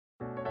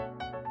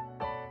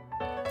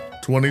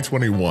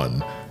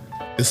2021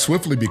 is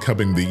swiftly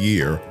becoming the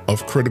year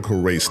of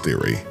critical race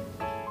theory.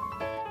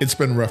 It's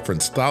been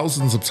referenced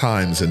thousands of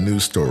times in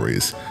news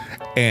stories,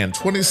 and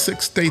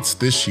 26 states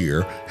this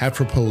year have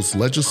proposed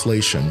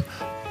legislation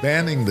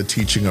banning the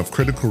teaching of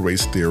critical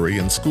race theory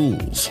in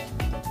schools.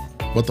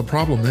 But the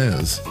problem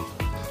is,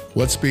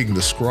 what's being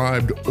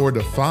described or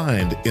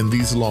defined in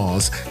these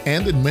laws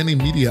and in many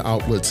media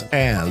outlets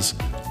as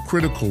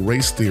critical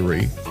race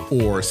theory,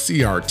 or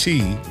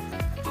CRT,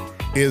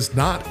 is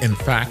not in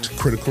fact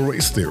critical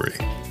race theory.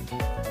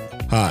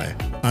 Hi,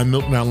 I'm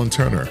Milton Allen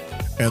Turner,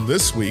 and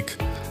this week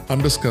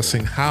I'm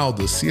discussing how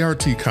the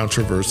CRT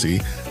controversy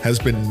has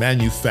been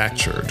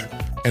manufactured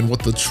and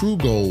what the true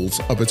goals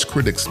of its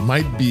critics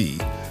might be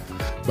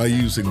by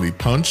using the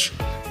punch,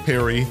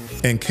 parry,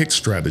 and kick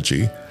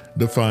strategy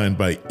defined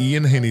by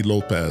Ian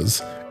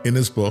Haney-Lopez in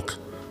his book,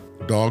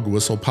 Dog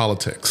Whistle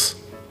Politics.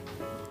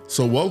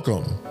 So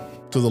welcome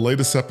to the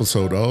latest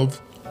episode of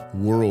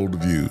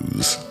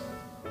Worldviews.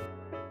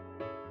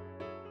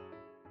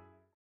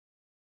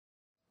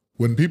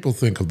 When people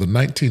think of the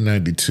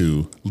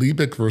 1992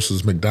 Liebig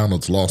versus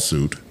McDonald's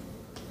lawsuit,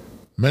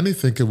 many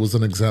think it was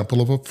an example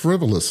of a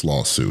frivolous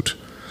lawsuit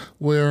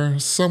where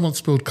someone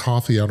spilled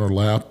coffee on her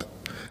lap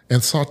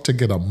and sought to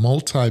get a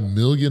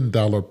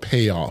multi-million-dollar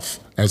payoff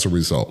as a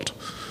result.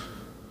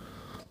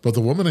 But the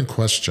woman in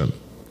question,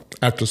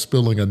 after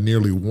spilling a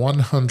nearly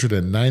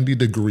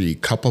 190-degree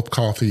cup of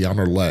coffee on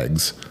her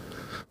legs,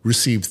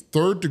 received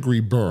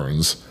third-degree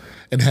burns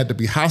and had to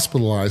be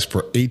hospitalized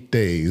for 8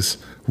 days,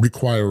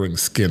 requiring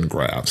skin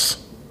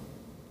grafts.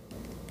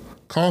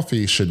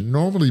 Coffee should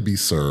normally be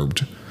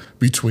served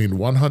between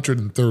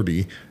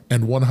 130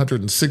 and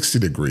 160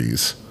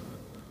 degrees,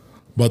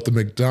 but the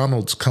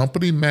McDonald's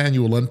company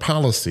manual and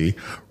policy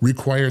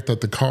required that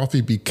the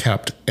coffee be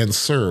kept and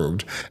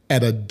served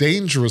at a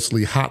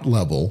dangerously hot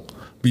level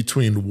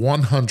between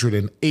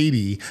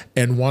 180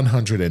 and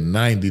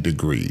 190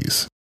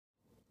 degrees.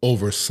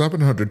 Over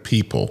 700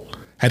 people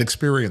had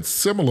experienced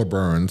similar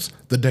burns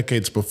the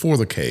decades before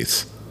the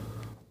case,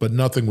 but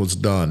nothing was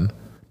done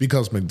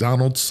because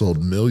McDonald's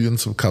sold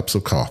millions of cups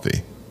of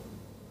coffee.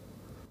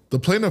 The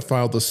plaintiff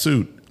filed the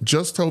suit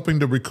just hoping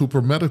to recoup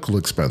her medical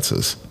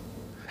expenses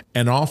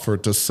and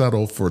offered to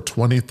settle for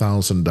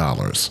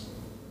 $20,000.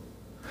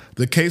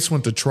 The case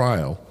went to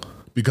trial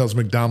because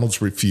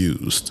McDonald's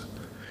refused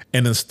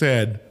and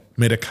instead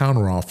made a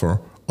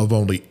counteroffer of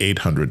only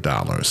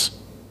 $800.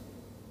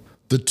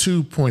 The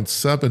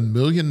 $2.7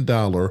 million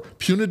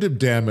punitive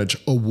damage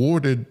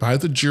awarded by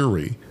the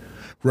jury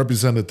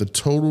represented the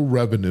total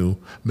revenue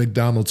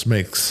McDonald's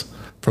makes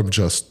from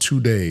just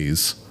 2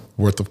 days'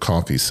 worth of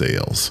coffee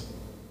sales.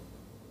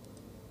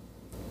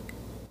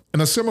 In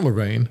a similar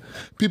vein,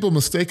 people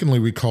mistakenly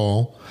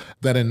recall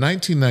that in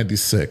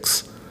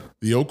 1996,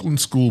 the Oakland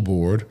School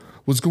Board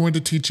was going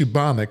to teach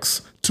Ebonics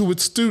to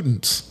its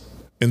students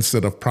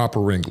instead of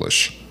proper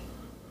English.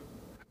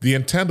 The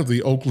intent of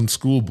the Oakland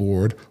School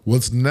Board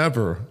was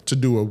never to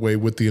do away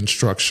with the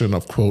instruction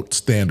of, quote,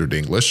 standard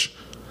English.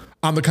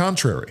 On the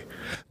contrary,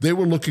 they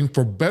were looking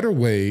for better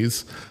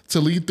ways to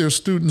lead their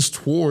students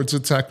towards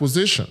its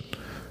acquisition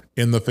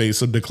in the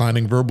face of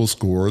declining verbal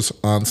scores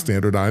on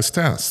standardized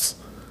tests.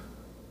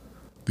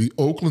 The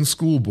Oakland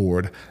School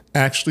Board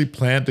actually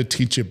planned to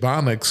teach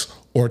Ebonics,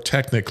 or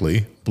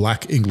technically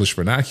Black English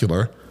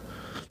Vernacular,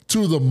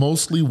 to the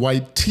mostly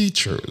white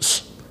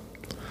teachers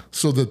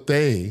so that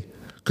they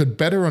could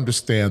better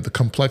understand the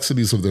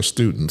complexities of their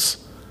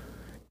students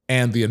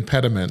and the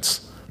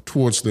impediments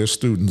towards their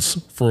students'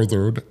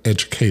 furthered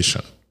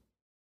education.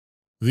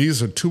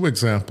 These are two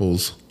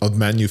examples of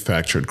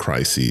manufactured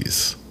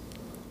crises.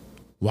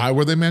 Why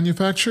were they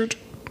manufactured?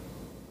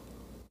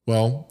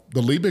 Well,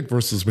 the Liebig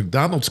versus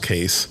McDonald's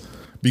case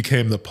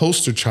became the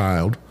poster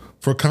child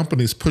for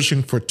companies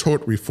pushing for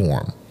tort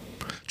reform,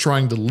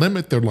 trying to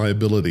limit their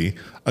liability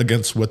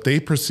against what they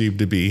perceived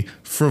to be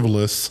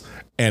frivolous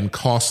and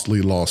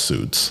costly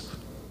lawsuits.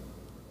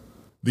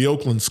 The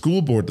Oakland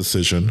School Board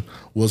decision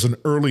was an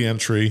early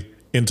entry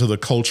into the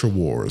culture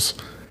wars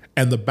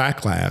and the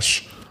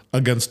backlash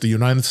against the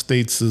United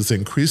States'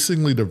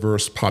 increasingly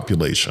diverse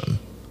population.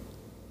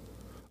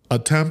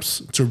 Attempts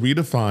to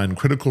redefine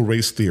critical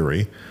race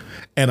theory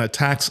and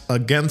attacks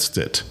against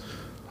it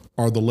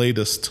are the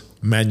latest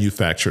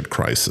manufactured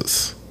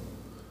crisis.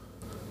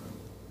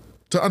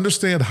 To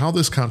understand how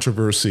this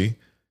controversy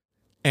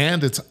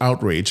and its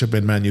outrage have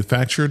been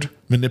manufactured,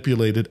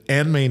 manipulated,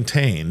 and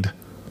maintained,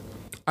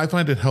 I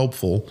find it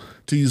helpful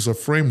to use a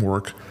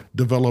framework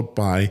developed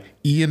by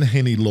Ian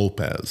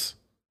Haney-Lopez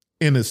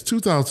in his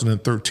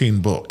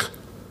 2013 book,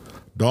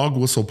 Dog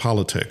Whistle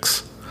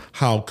Politics: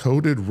 How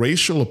Coded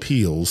Racial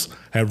Appeals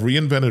Have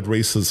Reinvented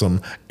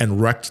Racism and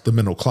Wrecked the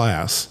Middle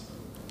Class.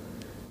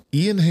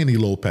 Ian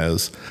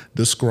Haney-Lopez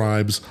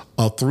describes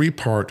a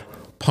 3-part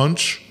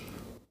punch,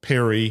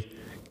 parry,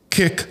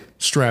 kick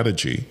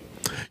strategy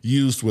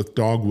used with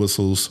dog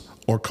whistles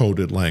or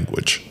coded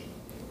language.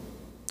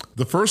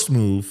 The first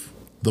move,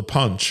 the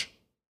punch,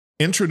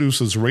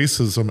 introduces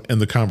racism in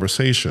the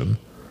conversation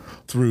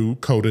through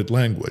coded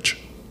language.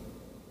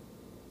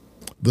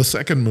 The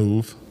second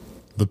move,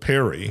 the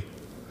parry,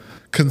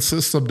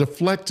 consists of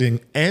deflecting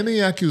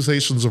any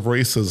accusations of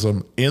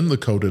racism in the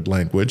coded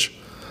language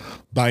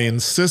by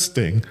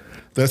insisting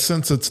that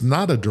since it's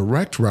not a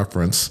direct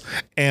reference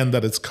and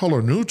that it's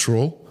color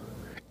neutral,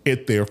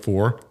 it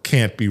therefore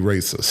can't be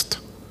racist.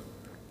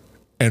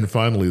 And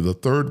finally, the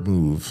third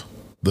move,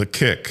 the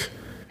kick,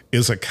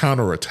 is a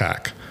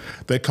counterattack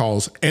that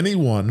calls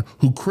anyone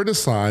who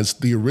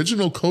criticized the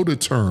original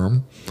coded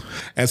term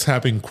as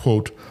having,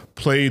 quote,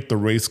 played the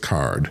race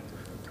card,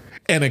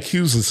 and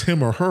accuses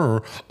him or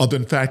her of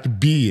in fact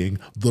being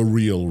the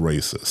real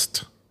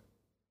racist.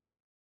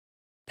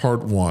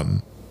 Part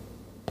 1.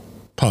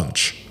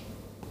 Punch.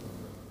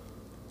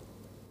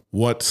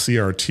 What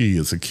CRT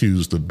is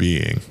accused of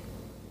being.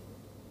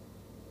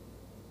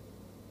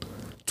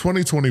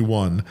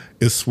 2021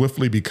 is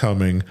swiftly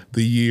becoming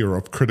the year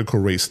of critical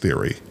race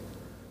theory.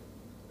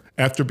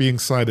 After being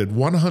cited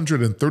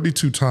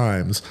 132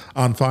 times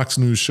on Fox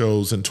News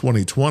shows in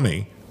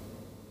 2020,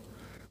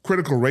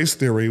 critical race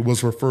theory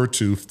was referred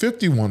to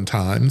 51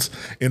 times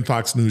in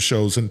Fox News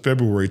shows in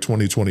February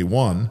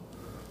 2021,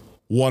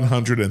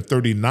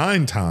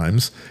 139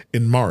 times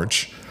in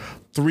March,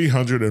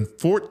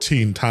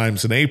 314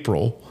 times in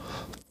April,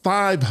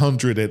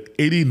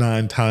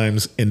 589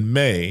 times in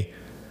May,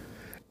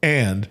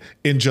 and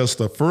in just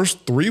the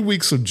first 3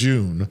 weeks of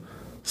June,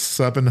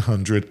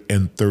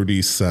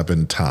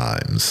 737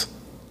 times.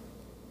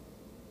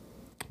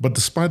 But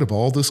despite of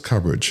all this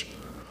coverage,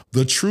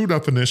 the true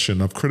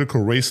definition of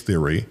critical race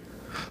theory,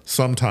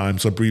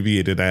 sometimes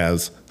abbreviated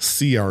as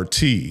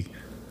CRT,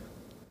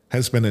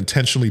 has been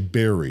intentionally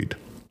buried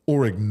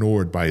or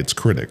ignored by its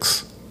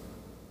critics.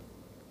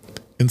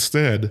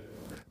 Instead,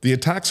 the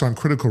attacks on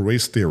critical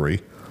race theory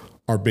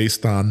are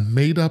based on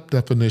made-up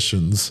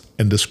definitions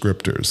and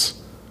descriptors.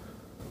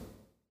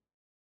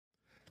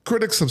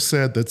 Critics have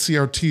said that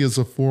CRT is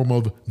a form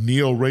of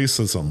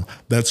neo-racism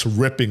that's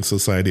ripping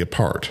society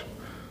apart.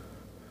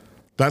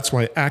 That's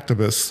why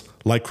activists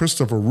like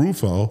Christopher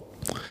Rufo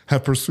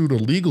have pursued a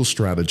legal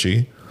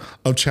strategy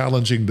of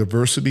challenging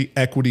diversity,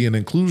 equity, and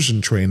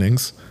inclusion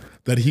trainings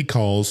that he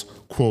calls,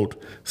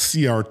 quote,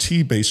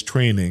 CRT-based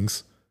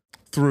trainings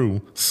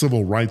through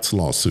civil rights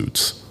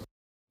lawsuits.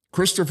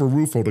 Christopher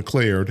Rufo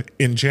declared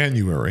in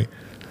January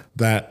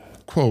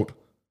that, quote,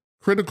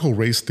 critical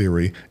race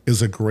theory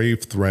is a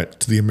grave threat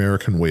to the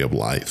American way of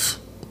life.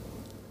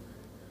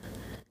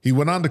 He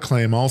went on to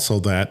claim also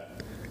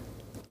that,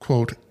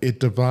 quote, it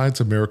divides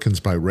Americans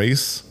by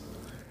race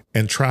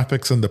and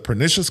traffics in the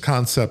pernicious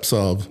concepts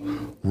of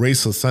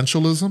race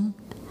essentialism,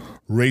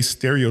 race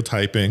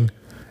stereotyping,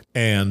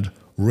 and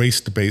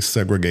race-based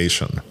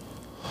segregation,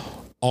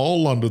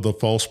 all under the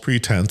false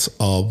pretense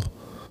of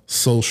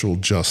social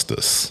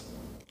justice,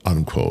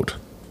 unquote.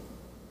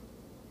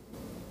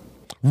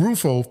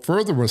 Rufo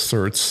further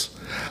asserts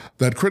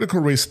that critical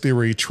race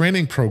theory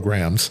training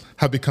programs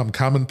have become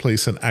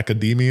commonplace in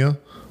academia,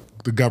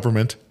 the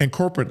government, and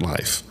corporate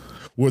life,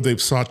 where they've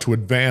sought to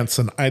advance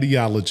an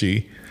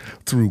ideology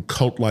through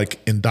cult-like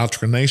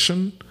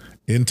indoctrination,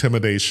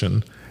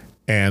 intimidation,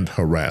 and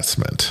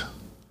harassment.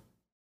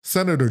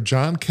 Senator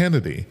John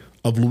Kennedy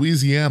of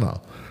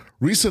Louisiana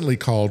recently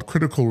called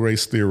critical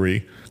race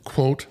theory,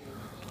 quote,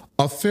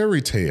 a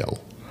fairy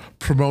tale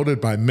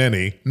promoted by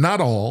many,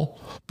 not all,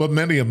 but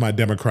many of my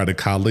Democratic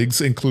colleagues,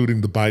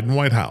 including the Biden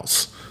White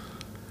House.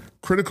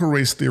 Critical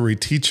race theory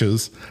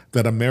teaches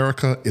that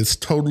America is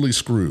totally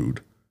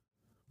screwed.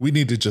 We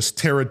need to just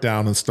tear it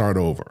down and start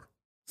over.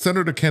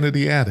 Senator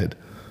Kennedy added,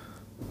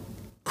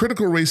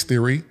 critical race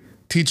theory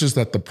teaches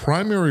that the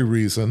primary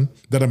reason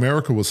that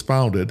America was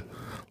founded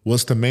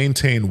was to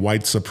maintain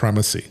white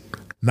supremacy,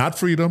 not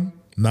freedom,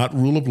 not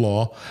rule of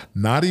law,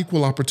 not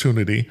equal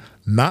opportunity,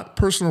 not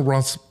personal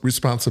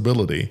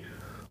responsibility,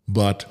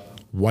 but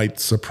white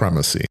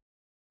supremacy.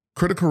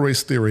 Critical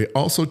race theory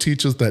also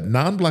teaches that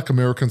non-Black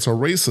Americans are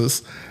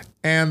racist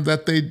and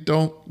that they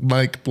don't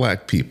like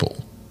Black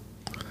people.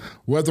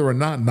 Whether or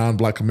not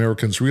non-Black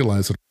Americans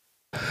realize it,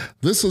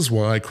 this is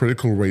why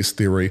critical race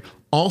theory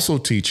also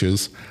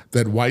teaches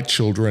that white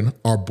children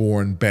are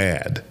born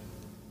bad.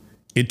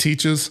 It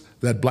teaches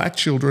that Black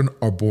children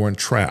are born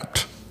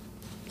trapped.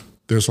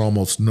 There's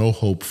almost no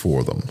hope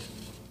for them.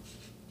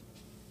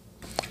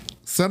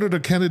 Senator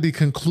Kennedy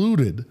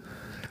concluded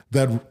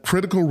that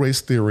critical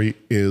race theory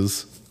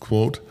is,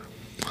 quote,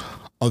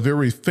 a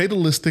very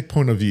fatalistic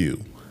point of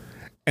view.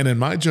 And in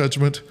my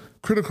judgment,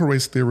 critical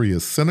race theory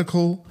is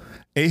cynical,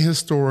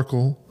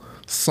 ahistorical,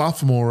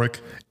 sophomoric,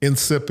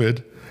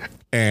 insipid,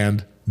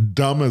 and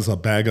dumb as a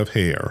bag of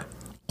hair,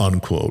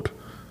 unquote.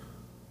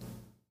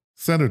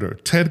 Senator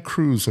Ted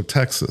Cruz of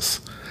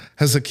Texas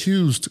has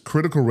accused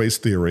critical race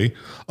theory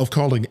of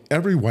calling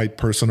every white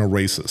person a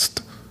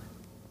racist.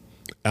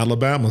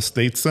 Alabama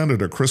State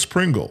Senator Chris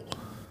Pringle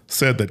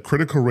said that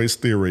critical race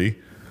theory,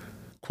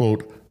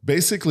 quote,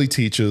 basically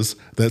teaches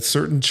that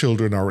certain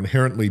children are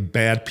inherently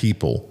bad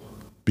people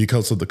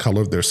because of the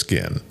color of their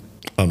skin,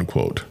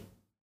 unquote.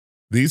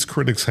 These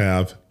critics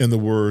have, in the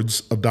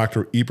words of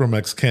Dr. Ibram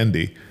X.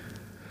 Kendi,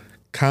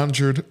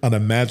 conjured an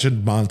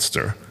imagined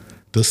monster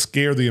to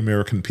scare the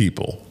American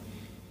people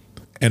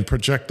and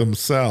project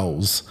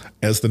themselves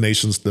as the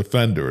nation's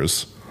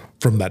defenders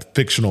from that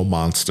fictional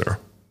monster.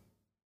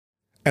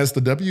 As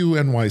the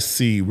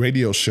WNYC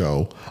radio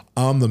show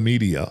On the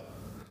Media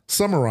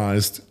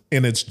summarized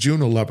in its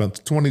June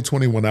 11th,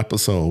 2021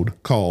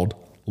 episode called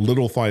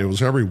Little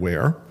Fires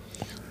Everywhere,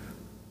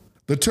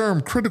 the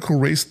term critical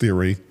race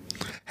theory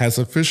has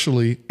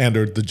officially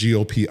entered the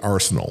GOP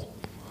arsenal,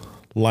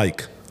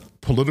 like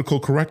political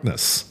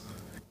correctness,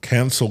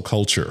 cancel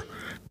culture,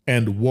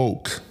 and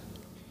woke.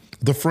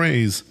 The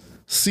phrase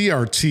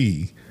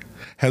CRT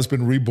has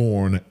been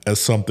reborn as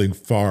something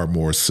far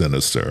more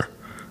sinister.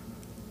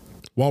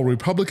 While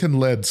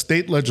Republican-led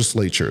state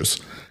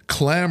legislatures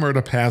clamor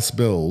to pass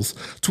bills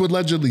to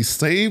allegedly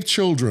save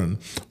children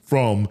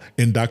from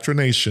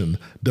indoctrination,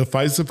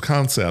 divisive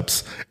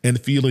concepts,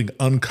 and feeling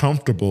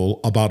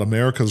uncomfortable about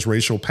America's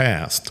racial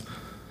past,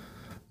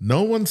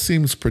 no one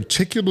seems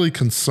particularly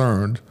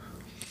concerned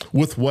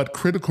with what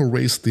critical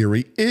race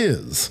theory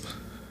is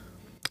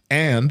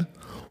and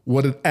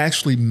what it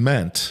actually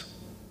meant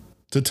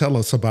to tell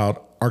us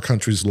about our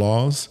country's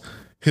laws,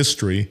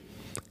 history,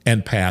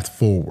 and path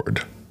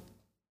forward.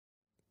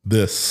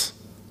 This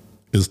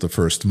is the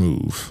first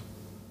move,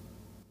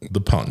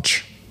 the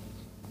punch.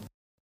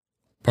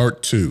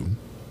 Part 2,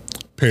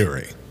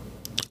 Perry,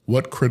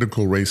 what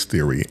critical race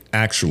theory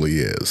actually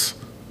is.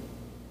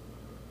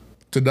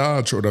 To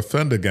dodge or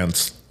defend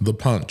against the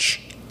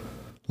punch,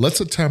 let's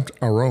attempt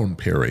our own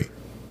Perry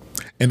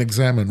and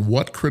examine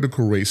what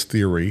critical race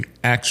theory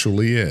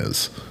actually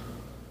is.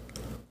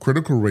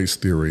 Critical race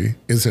theory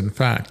is, in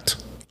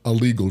fact, a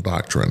legal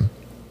doctrine.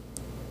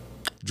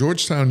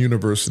 Georgetown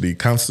University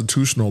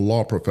constitutional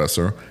law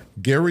professor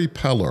Gary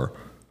Peller,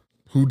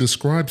 who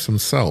describes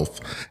himself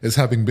as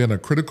having been a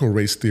critical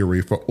race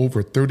theory for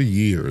over 30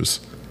 years,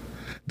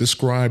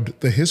 described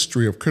the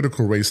history of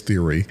critical race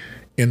theory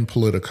in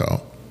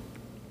Politico.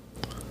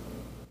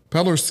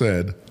 Peller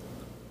said,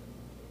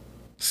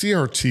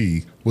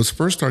 CRT was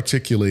first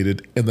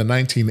articulated in the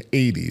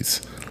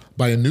 1980s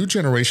by a new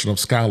generation of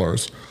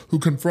scholars who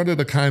confronted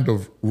a kind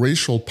of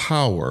racial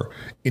power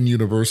in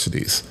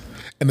universities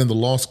and in the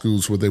law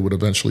schools where they would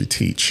eventually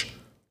teach.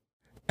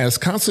 As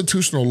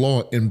constitutional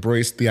law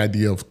embraced the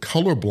idea of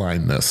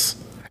colorblindness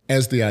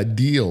as the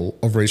ideal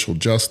of racial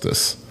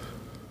justice,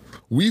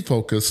 we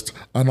focused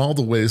on all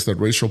the ways that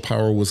racial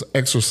power was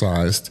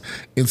exercised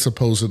in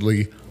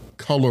supposedly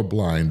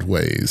colorblind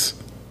ways.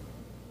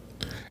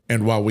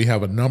 And while we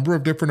have a number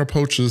of different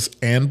approaches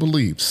and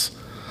beliefs,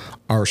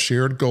 our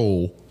shared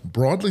goal,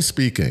 broadly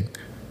speaking,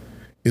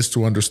 is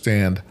to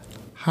understand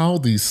how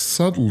these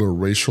subtler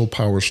racial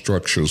power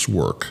structures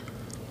work,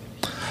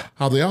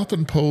 how they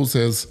often pose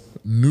as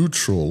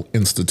neutral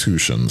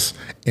institutions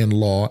in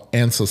law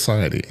and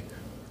society,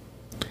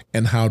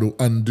 and how to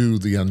undo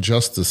the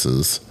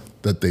injustices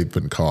that they've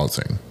been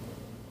causing.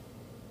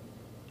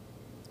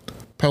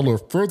 Peller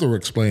further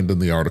explained in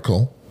the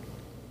article,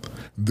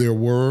 there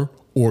were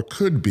or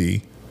could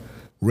be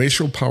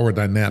racial power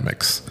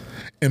dynamics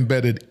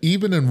embedded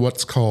even in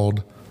what's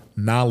called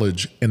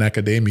knowledge in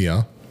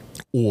academia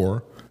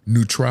or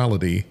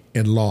neutrality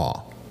in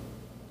law.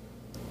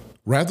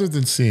 Rather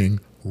than seeing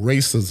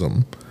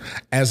racism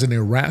as an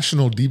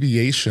irrational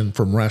deviation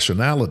from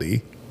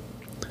rationality,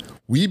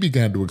 we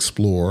began to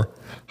explore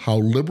how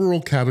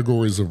liberal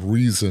categories of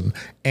reason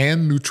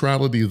and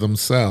neutrality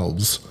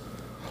themselves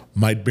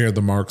might bear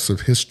the marks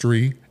of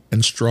history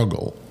and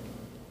struggle,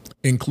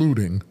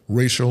 including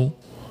racial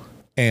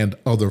and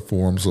other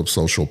forms of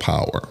social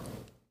power.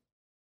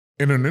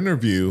 In an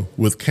interview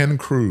with Ken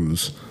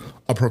Cruz,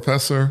 a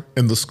professor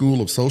in the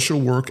School of Social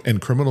Work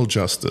and Criminal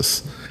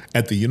Justice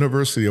at the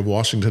University of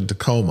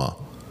Washington-Tacoma,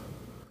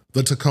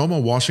 the Tacoma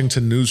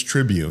Washington News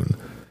Tribune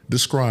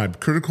described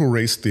critical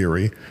race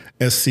theory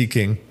as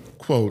seeking,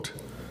 quote,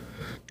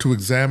 to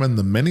examine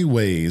the many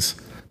ways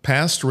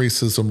past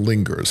racism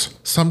lingers,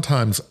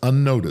 sometimes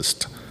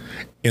unnoticed,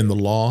 in the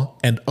law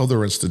and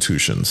other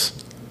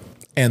institutions,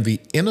 and the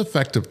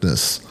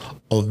ineffectiveness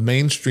of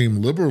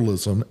mainstream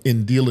liberalism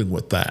in dealing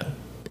with that,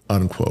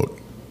 unquote.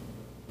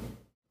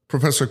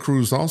 Professor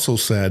Cruz also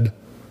said,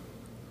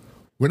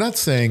 we're not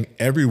saying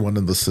everyone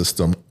in the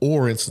system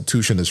or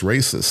institution is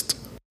racist,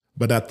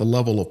 but at the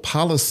level of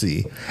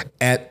policy,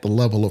 at the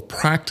level of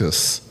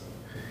practice,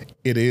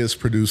 it is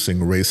producing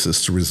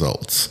racist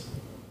results.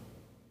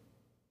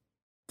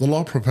 The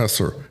law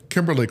professor,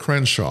 Kimberly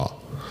Crenshaw,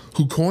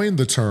 who coined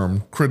the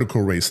term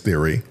critical race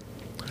theory,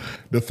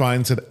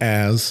 defines it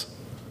as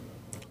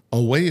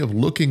a way of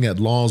looking at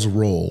law's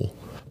role,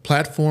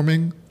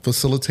 platforming,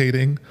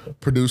 facilitating,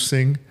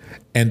 producing,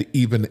 and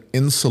even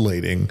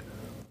insulating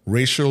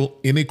racial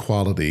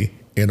inequality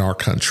in our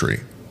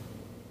country.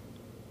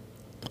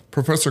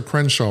 Professor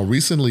Crenshaw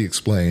recently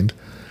explained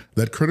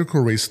that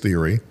critical race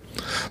theory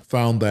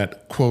found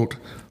that, quote,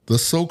 the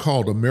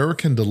so-called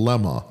American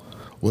dilemma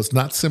was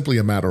not simply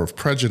a matter of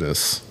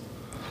prejudice,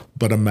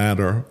 but a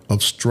matter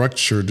of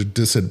structured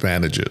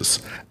disadvantages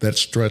that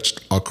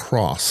stretched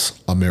across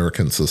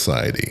American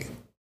society.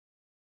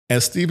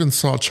 As Stephen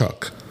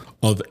Sawchuk,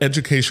 of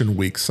Education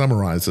Week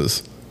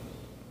summarizes,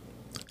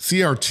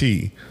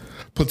 CRT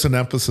puts an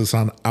emphasis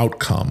on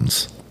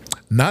outcomes,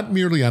 not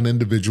merely on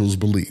individuals'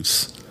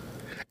 beliefs,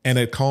 and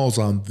it calls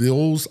on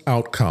those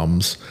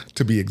outcomes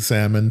to be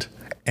examined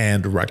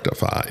and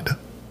rectified.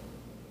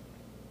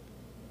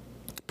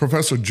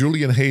 Professor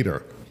Julian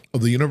Hayter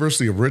of the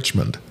University of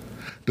Richmond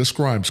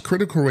describes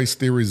critical race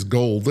theory's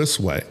goal this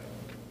way,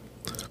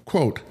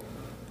 quote,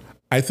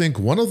 I think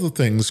one of the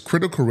things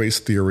critical race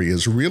theory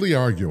is really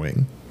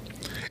arguing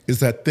is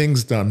that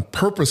things done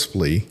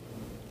purposefully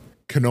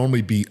can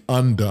only be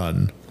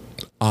undone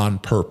on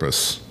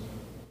purpose,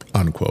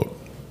 unquote.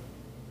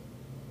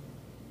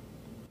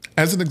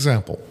 As an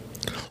example,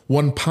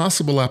 one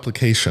possible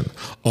application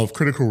of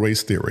critical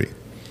race theory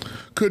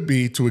could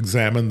be to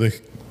examine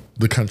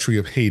the country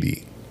of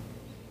Haiti.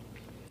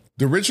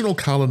 The original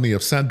colony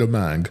of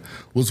Saint-Domingue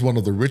was one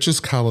of the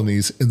richest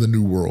colonies in the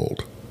New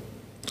World.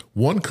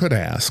 One could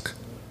ask,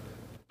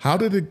 how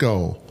did it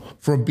go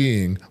from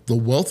being the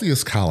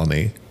wealthiest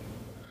colony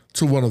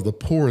to one of the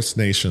poorest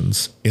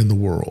nations in the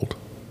world?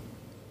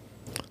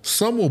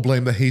 Some will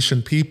blame the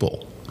Haitian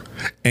people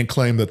and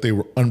claim that they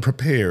were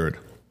unprepared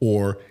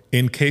or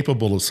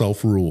incapable of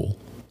self-rule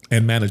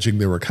and managing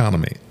their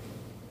economy.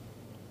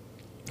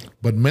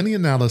 But many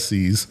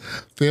analyses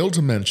fail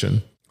to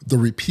mention the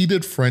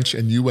repeated French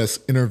and U.S.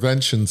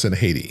 interventions in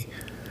Haiti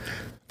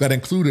that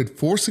included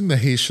forcing the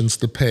Haitians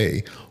to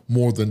pay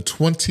more than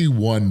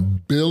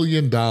 $21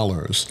 billion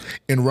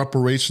in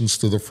reparations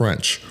to the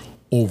French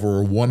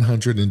over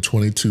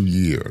 122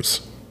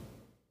 years.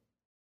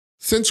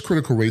 Since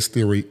critical race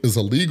theory is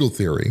a legal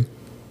theory,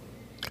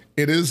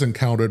 it is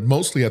encountered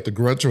mostly at the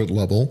graduate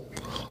level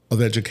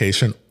of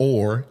education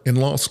or in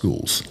law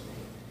schools.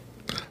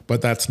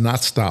 But that's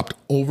not stopped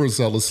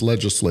overzealous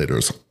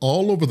legislators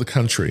all over the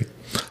country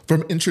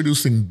from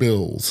introducing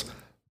bills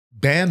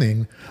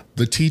banning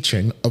the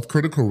teaching of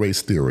critical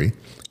race theory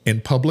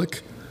in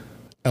public,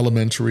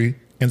 elementary,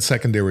 and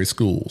secondary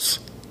schools.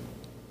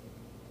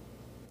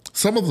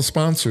 Some of the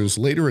sponsors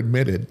later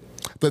admitted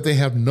that they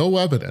have no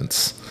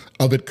evidence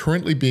of it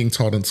currently being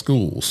taught in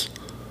schools,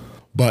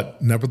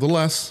 but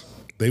nevertheless,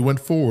 they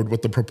went forward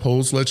with the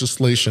proposed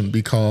legislation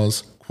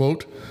because,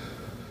 quote,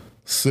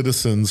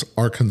 citizens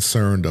are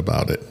concerned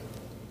about it.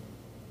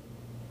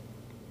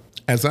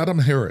 As Adam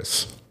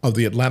Harris of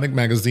The Atlantic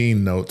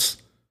magazine notes,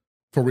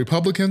 for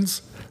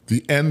Republicans,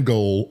 the end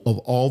goal of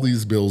all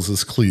these bills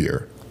is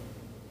clear: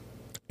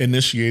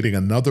 initiating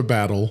another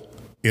battle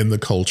in the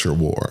culture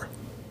war.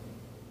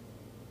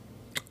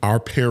 Our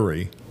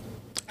parry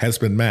has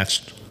been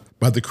matched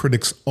by the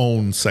critics'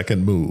 own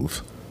second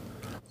move,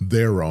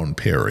 their own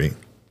parry.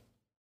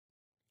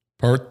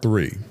 Part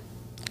 3.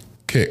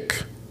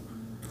 Kick.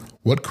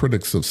 What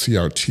critics of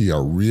CRT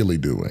are really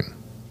doing.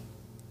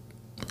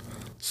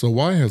 So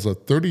why has a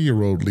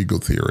 30-year-old legal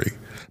theory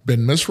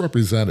been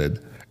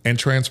misrepresented and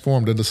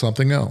transformed into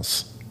something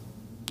else?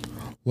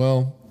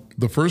 Well,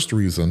 the first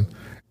reason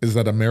is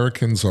that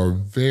Americans are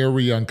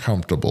very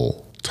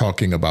uncomfortable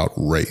talking about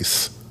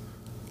race.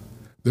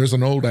 There's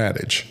an old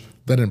adage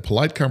that in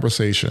polite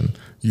conversation,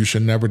 you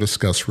should never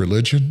discuss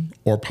religion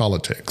or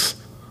politics.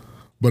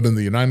 But in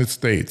the United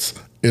States,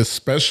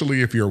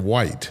 especially if you're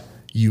white,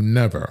 you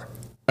never,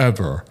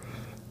 ever,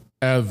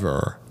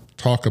 ever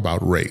talk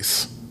about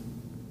race.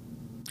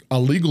 A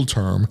legal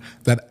term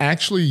that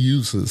actually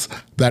uses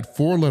that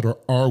four-letter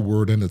R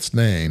word in its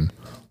name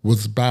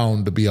was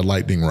bound to be a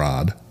lightning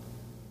rod.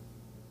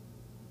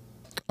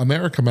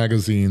 America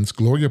Magazine's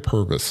Gloria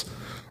Purvis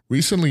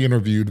recently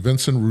interviewed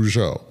Vincent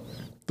Rougeau,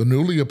 the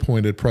newly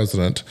appointed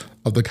president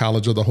of the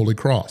College of the Holy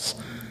Cross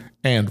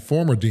and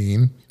former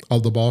dean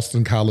of the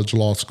Boston College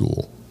Law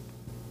School.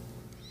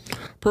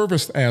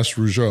 Purvis asked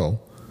Rougeau,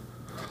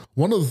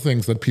 one of the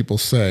things that people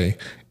say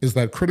is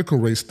that critical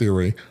race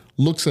theory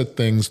looks at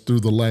things through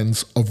the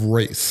lens of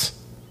race,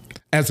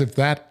 as if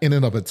that in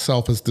and of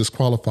itself is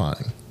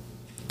disqualifying.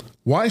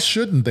 Why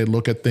shouldn't they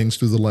look at things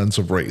through the lens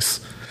of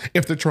race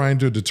if they're trying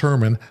to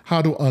determine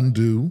how to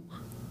undo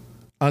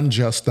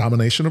unjust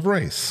domination of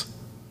race?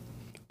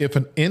 If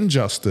an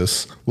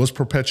injustice was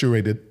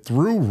perpetuated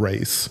through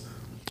race,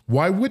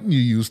 why wouldn't you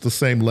use the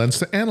same lens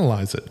to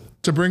analyze it,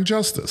 to bring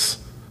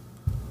justice?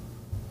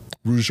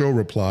 Rougeau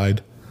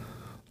replied,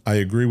 I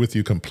agree with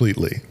you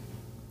completely.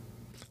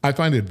 I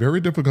find it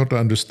very difficult to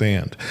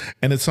understand,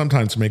 and it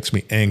sometimes makes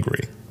me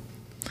angry.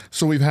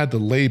 So we've had to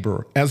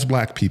labor, as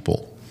Black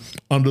people,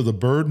 under the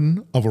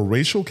burden of a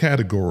racial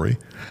category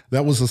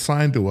that was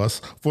assigned to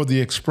us for the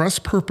express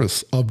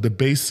purpose of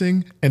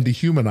debasing and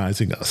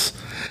dehumanizing us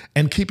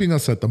and keeping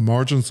us at the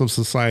margins of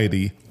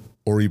society,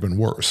 or even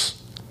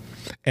worse.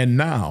 And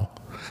now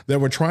that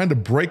we're trying to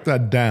break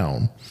that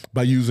down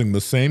by using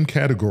the same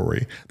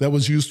category that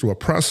was used to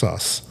oppress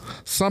us,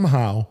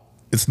 somehow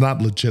it's not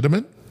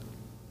legitimate?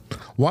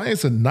 Why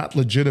is it not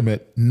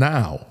legitimate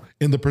now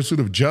in the pursuit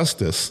of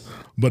justice,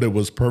 but it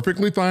was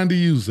perfectly fine to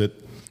use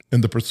it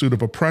in the pursuit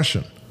of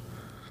oppression?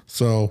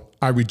 So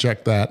I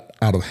reject that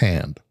out of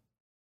hand.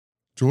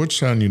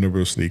 Georgetown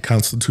University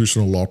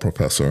constitutional law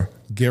professor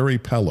Gary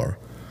Peller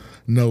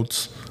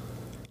notes,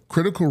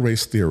 critical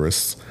race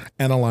theorists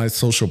analyze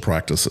social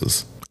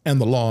practices,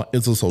 and the law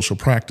is a social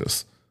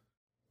practice,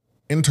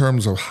 in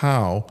terms of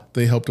how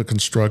they help to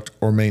construct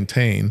or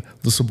maintain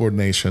the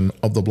subordination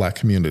of the Black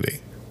community.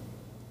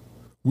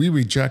 We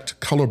reject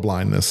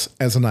colorblindness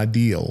as an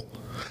ideal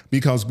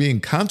because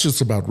being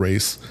conscious about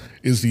race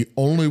is the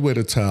only way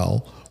to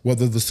tell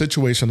whether the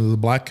situation of the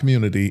Black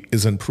community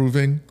is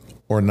improving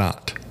or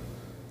not.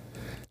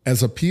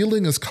 As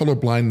appealing as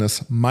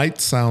colorblindness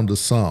might sound to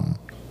some,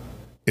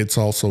 it's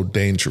also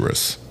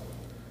dangerous.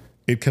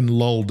 It can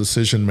lull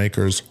decision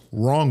makers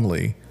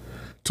wrongly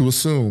to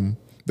assume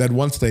that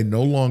once they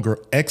no longer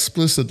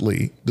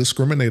explicitly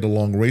discriminate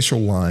along racial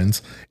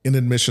lines in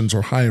admissions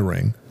or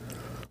hiring,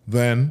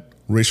 then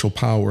racial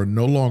power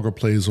no longer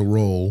plays a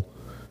role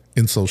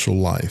in social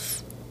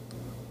life.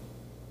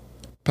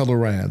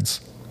 Peller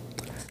adds,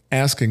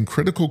 asking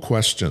critical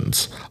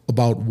questions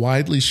about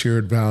widely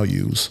shared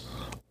values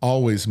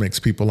always makes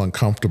people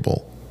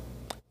uncomfortable,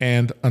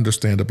 and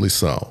understandably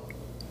so.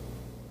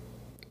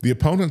 The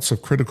opponents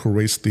of critical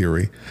race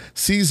theory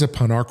seize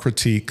upon our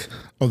critique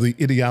of the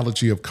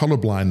ideology of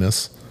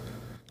colorblindness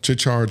to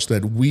charge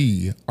that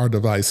we are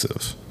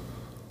divisive,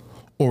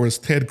 or as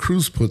Ted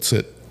Cruz puts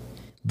it,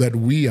 that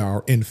we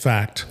are, in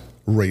fact,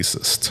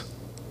 racist.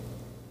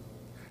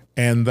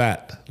 And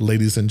that,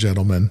 ladies and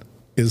gentlemen,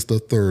 is the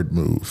third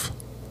move,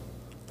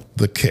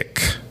 the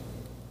kick.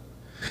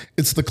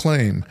 It's the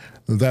claim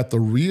that the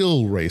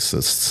real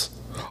racists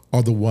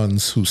are the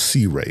ones who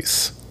see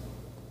race.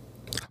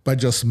 By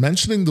just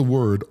mentioning the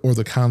word or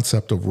the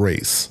concept of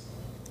race,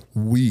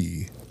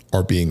 we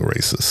are being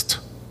racist.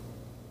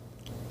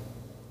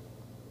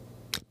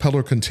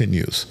 Peller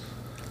continues,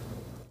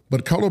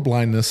 but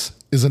colorblindness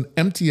is an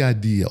empty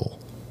ideal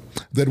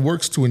that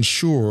works to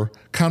ensure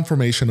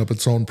confirmation of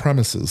its own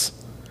premises.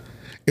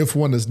 If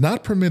one is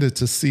not permitted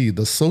to see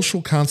the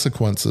social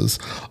consequences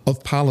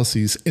of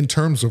policies in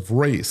terms of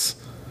race,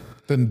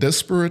 then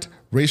disparate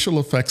racial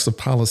effects of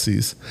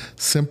policies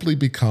simply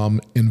become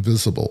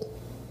invisible.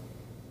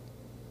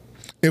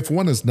 If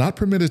one is not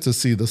permitted to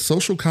see the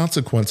social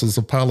consequences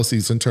of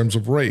policies in terms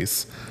of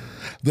race,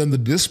 then the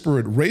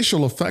disparate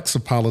racial effects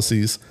of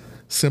policies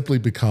simply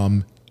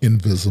become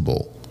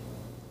invisible.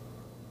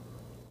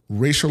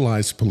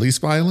 Racialized police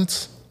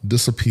violence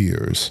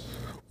disappears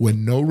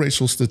when no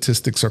racial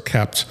statistics are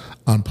kept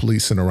on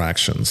police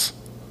interactions.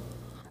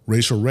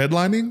 Racial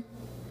redlining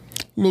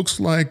looks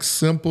like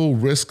simple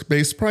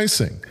risk-based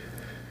pricing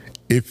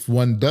if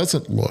one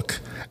doesn't look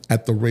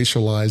at the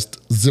racialized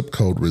zip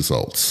code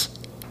results.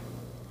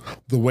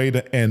 The way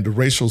to end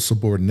racial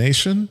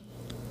subordination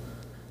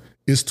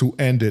is to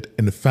end it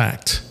in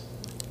fact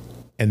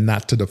and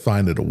not to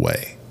define it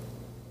away.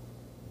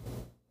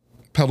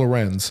 Peller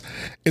ends,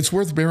 it's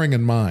worth bearing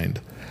in mind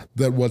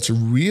that what's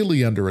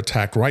really under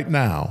attack right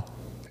now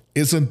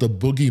isn't the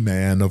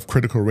boogeyman of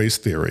critical race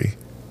theory.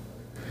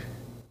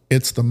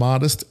 It's the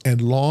modest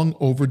and long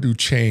overdue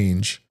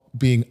change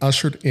being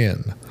ushered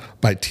in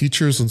by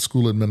teachers and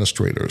school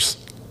administrators.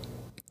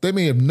 They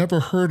may have never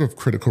heard of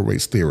critical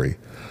race theory,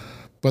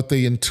 but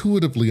they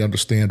intuitively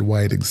understand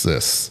why it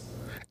exists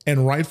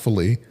and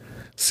rightfully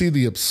see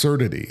the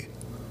absurdity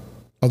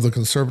of the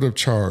conservative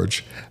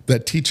charge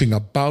that teaching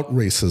about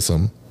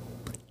racism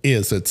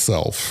is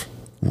itself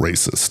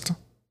racist.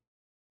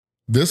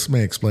 This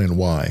may explain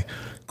why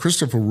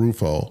Christopher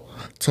Rufo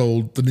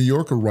told the New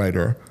Yorker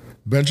writer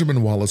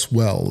Benjamin Wallace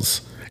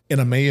Wells in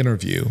a May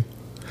interview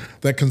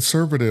that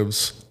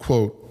conservatives,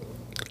 quote,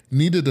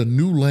 needed a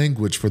new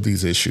language for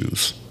these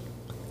issues.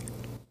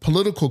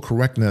 Political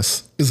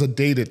correctness is a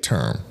dated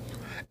term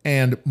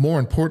and, more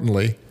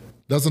importantly,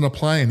 doesn't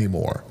apply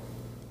anymore.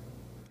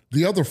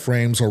 The other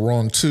frames are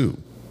wrong too.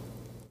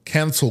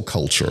 Cancel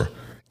culture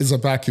is a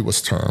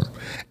vacuous term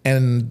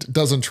and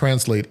doesn't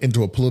translate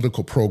into a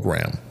political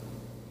program.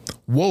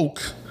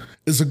 Woke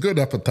is a good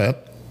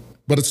epithet,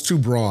 but it's too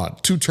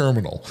broad, too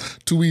terminal,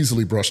 too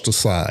easily brushed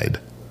aside.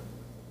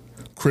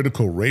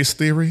 Critical race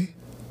theory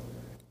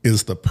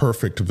is the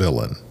perfect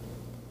villain,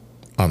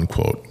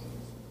 unquote.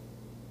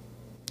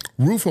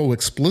 Rufo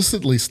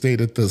explicitly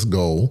stated this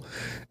goal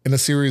in a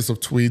series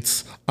of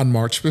tweets on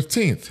March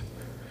 15th.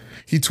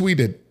 He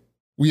tweeted,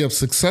 "We have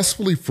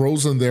successfully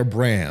frozen their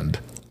brand,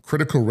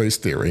 critical race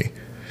theory,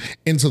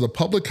 into the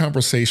public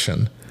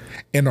conversation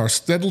and are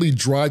steadily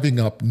driving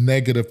up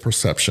negative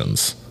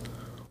perceptions.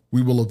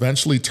 We will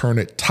eventually turn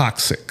it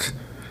toxic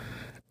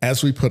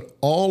as we put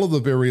all of the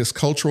various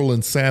cultural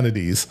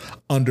insanities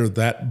under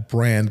that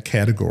brand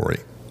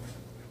category."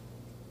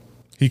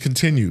 He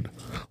continued,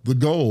 "The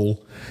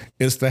goal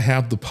is to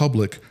have the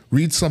public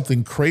read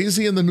something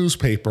crazy in the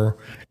newspaper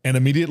and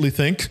immediately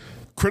think,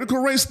 critical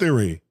race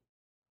theory.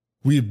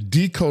 We've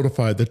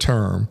decodified the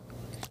term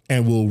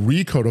and will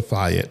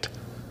recodify it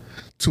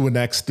to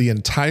annex the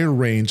entire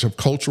range of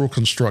cultural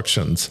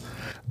constructions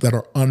that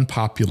are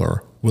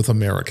unpopular with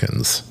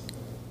Americans."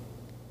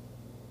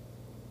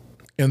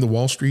 In the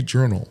Wall Street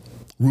Journal,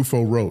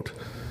 Rufo wrote,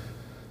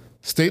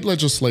 "State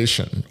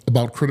legislation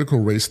about critical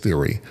race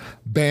theory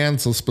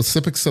bans a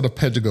specific set of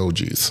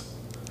pedagogies,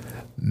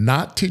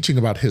 not teaching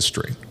about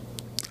history,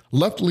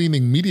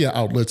 Left-leaning media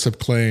outlets have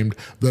claimed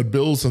that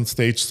bills in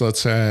states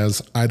such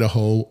as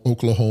Idaho,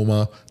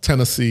 Oklahoma,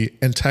 Tennessee,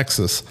 and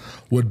Texas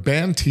would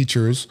ban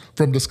teachers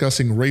from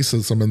discussing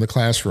racism in the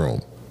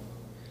classroom.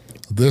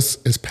 This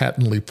is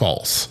patently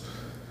false.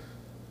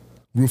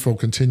 Rufo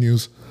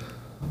continues,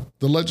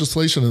 the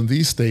legislation in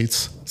these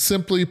states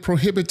simply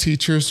prohibit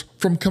teachers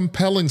from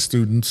compelling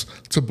students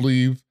to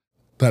believe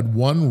that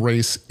one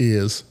race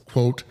is,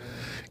 quote,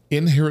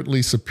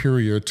 inherently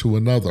superior to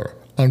another,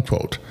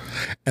 unquote,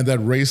 and that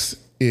race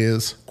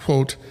is,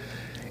 quote,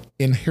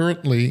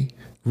 inherently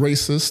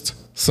racist,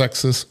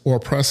 sexist, or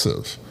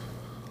oppressive,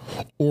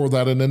 or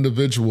that an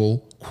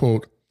individual,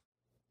 quote,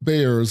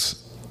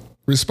 bears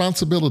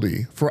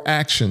responsibility for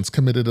actions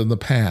committed in the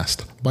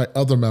past by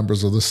other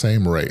members of the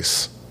same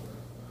race.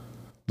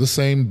 The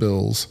same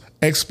bills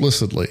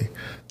explicitly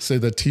say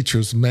that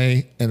teachers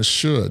may and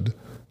should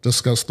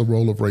discuss the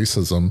role of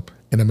racism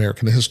in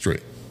American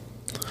history,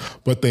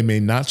 but they may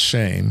not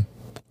shame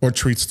or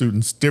treat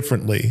students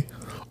differently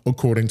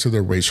according to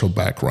their racial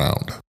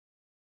background.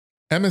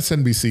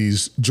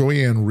 MSNBC's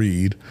Joy-Ann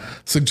Reid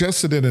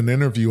suggested in an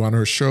interview on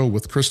her show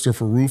with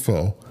Christopher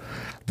Rufo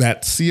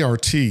that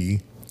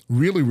CRT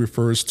really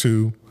refers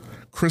to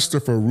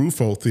Christopher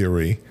Rufo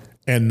theory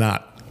and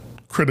not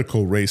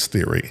critical race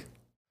theory.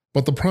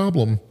 But the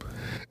problem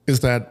is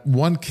that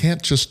one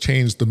can't just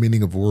change the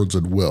meaning of words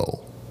at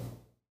will.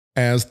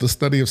 As the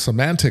study of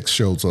semantics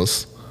shows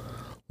us,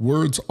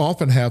 words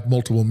often have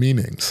multiple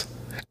meanings,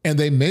 and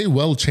they may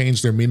well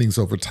change their meanings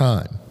over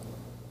time.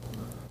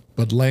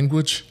 But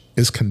language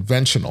is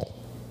conventional,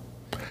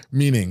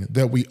 meaning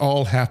that we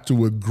all have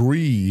to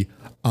agree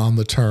on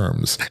the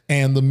terms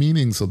and the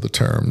meanings of the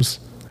terms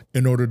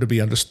in order to be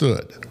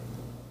understood.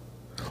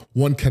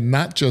 One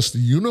cannot just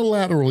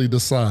unilaterally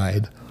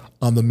decide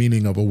on the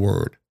meaning of a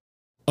word.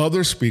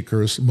 Other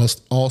speakers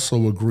must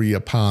also agree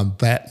upon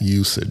that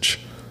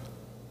usage.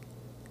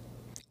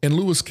 In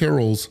Lewis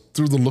Carroll's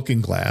Through the Looking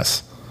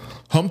Glass,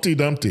 Humpty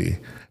Dumpty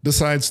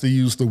decides to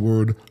use the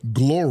word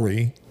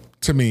glory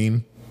to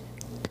mean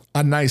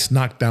a nice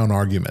knockdown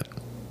argument.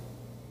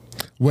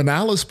 When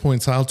Alice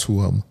points out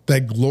to him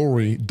that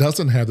glory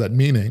doesn't have that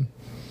meaning,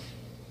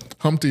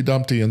 Humpty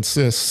Dumpty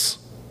insists,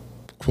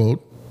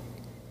 quote,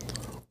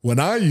 when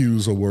I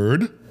use a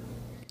word,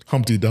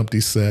 Humpty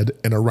Dumpty said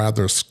in a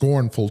rather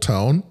scornful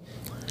tone,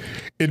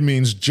 it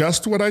means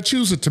just what I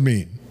choose it to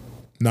mean,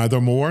 neither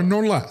more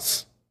nor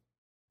less.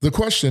 The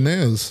question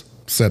is,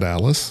 said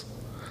Alice,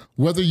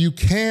 whether you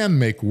can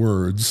make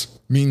words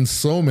mean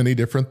so many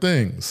different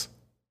things.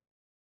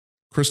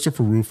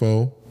 Christopher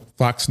Rufo,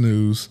 Fox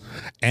News,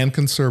 and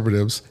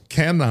conservatives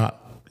cannot,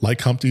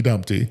 like Humpty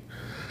Dumpty,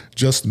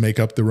 just make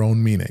up their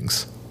own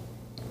meanings.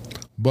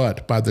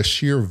 But by the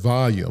sheer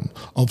volume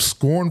of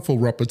scornful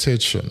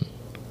repetition,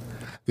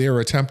 they are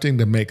attempting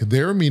to make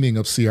their meaning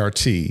of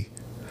CRT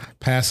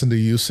pass into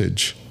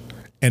usage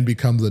and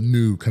become the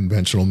new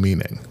conventional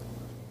meaning.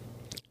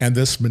 And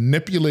this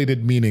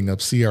manipulated meaning of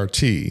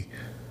CRT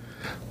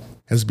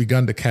has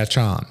begun to catch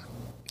on,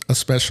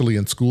 especially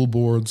in school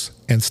boards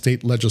and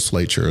state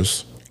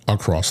legislatures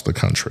across the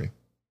country.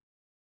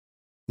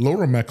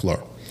 Laura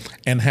Meckler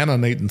and Hannah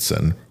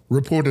Nathanson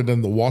reported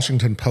in the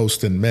Washington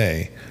Post in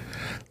May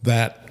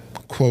that,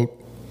 quote,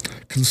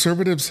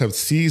 conservatives have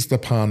seized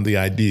upon the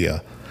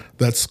idea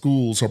that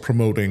schools are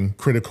promoting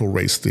critical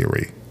race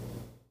theory.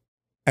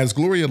 As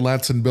Gloria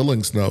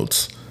Ladson-Billings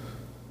notes,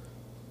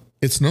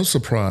 it's no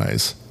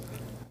surprise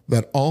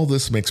that all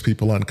this makes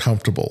people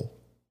uncomfortable.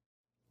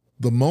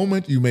 The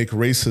moment you make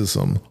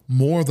racism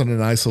more than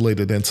an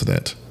isolated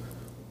incident,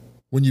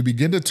 when you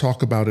begin to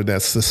talk about it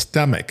as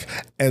systemic,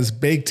 as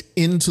baked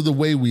into the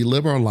way we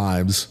live our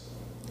lives,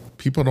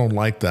 people don't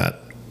like that.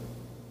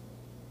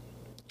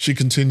 She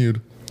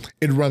continued,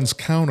 it runs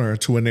counter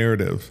to a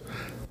narrative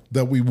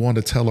that we want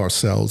to tell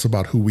ourselves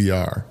about who we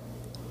are.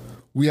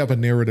 We have a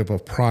narrative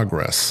of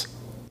progress,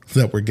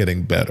 that we're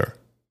getting better.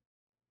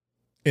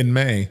 In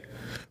May,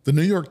 the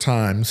New York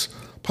Times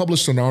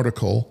published an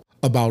article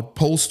about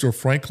pollster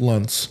Frank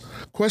Luntz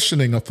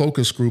questioning a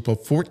focus group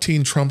of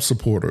 14 Trump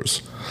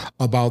supporters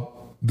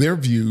about their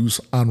views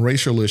on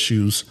racial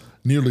issues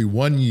nearly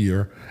 1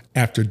 year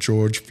after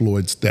George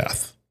Floyd's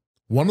death.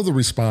 One of the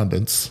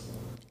respondents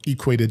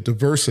equated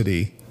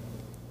diversity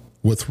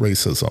with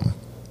racism.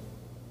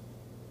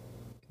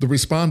 The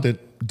respondent,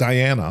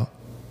 Diana,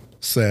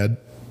 said,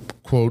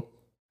 quote,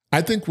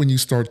 I think when you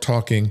start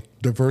talking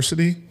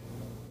diversity,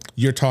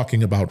 you're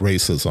talking about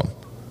racism.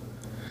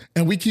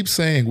 And we keep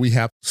saying we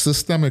have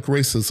systemic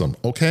racism,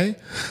 okay?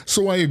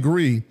 So I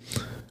agree,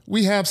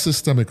 we have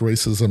systemic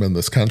racism in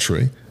this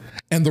country.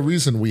 And the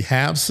reason we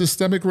have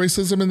systemic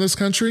racism in this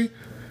country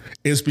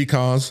is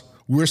because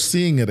we're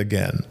seeing it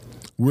again.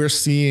 We're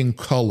seeing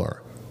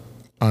color,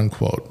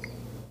 unquote.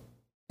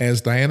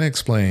 As Diana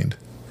explained,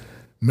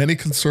 many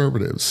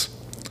conservatives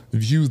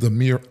view the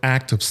mere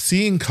act of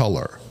seeing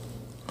color,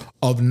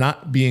 of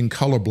not being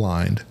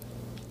colorblind,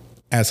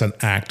 as an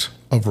act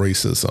of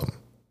racism.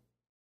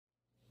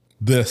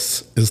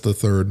 This is the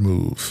third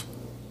move,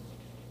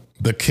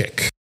 the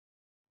kick.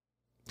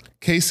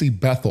 Casey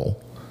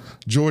Bethel,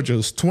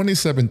 Georgia's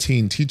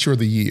 2017 Teacher of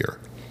the Year,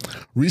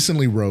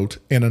 recently wrote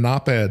in an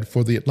op-ed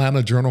for the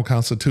Atlanta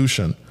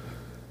Journal-Constitution,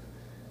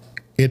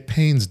 "It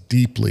pains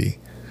deeply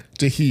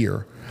to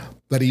hear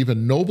that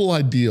even noble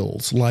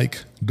ideals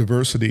like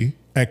diversity,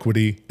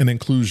 equity, and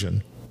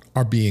inclusion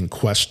are being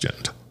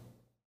questioned."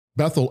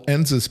 Bethel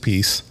ends his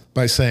piece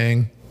by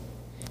saying,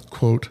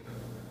 quote,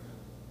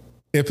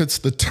 "If it's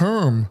the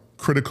term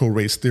critical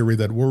race theory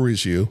that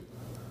worries you,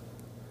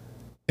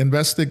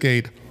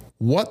 investigate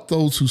what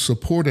those who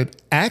support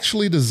it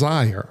actually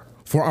desire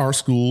for our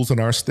schools and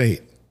our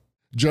state.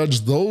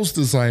 Judge those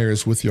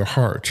desires with your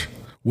heart,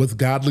 with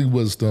godly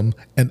wisdom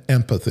and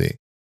empathy,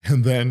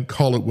 and then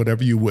call it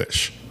whatever you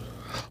wish.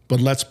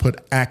 But let's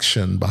put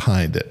action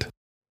behind it."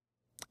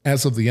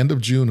 As of the end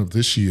of June of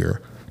this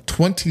year,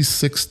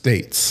 26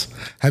 states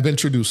have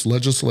introduced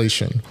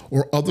legislation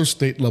or other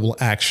state-level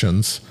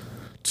actions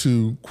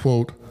to,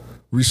 quote,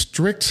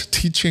 "restrict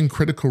teaching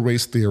critical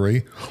race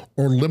theory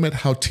or limit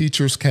how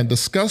teachers can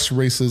discuss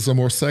racism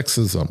or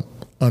sexism,"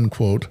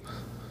 unquote,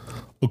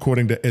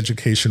 according to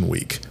Education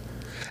Week.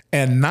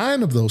 And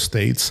 9 of those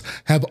states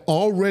have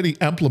already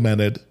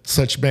implemented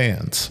such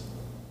bans.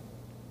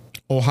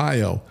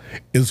 Ohio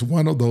is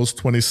one of those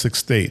 26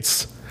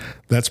 states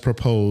that's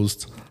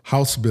proposed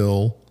House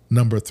Bill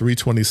number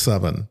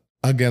 327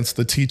 against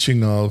the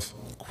teaching of,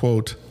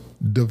 quote,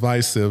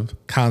 "divisive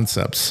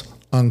concepts,"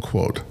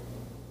 unquote.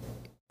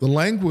 The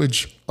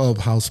language of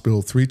House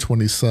Bill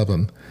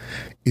 327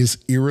 is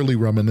eerily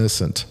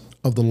reminiscent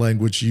of the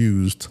language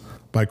used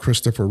by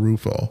Christopher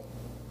Rufo.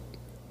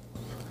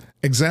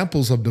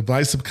 Examples of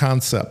divisive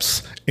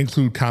concepts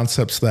include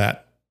concepts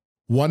that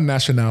one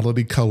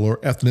nationality, color,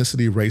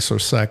 ethnicity, race, or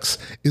sex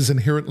is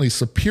inherently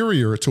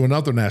superior to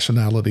another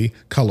nationality,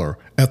 color,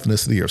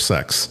 ethnicity, or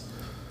sex.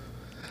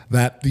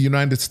 That the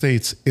United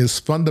States is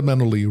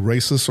fundamentally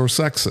racist or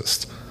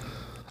sexist.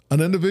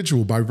 An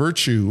individual, by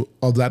virtue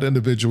of that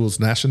individual's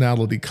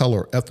nationality,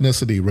 color,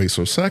 ethnicity, race,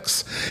 or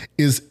sex,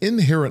 is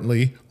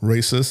inherently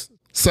racist,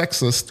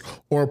 sexist,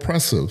 or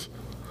oppressive,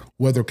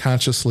 whether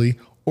consciously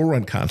or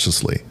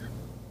unconsciously.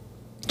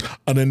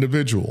 An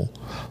individual,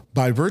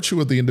 by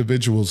virtue of the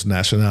individual's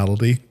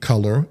nationality,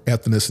 color,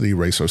 ethnicity,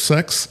 race, or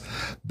sex,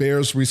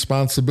 bears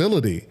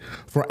responsibility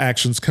for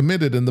actions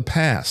committed in the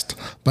past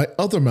by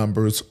other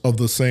members of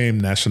the same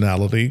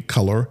nationality,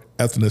 color,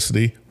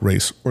 ethnicity,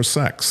 race, or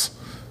sex.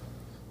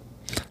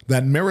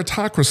 That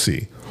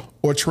meritocracy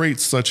or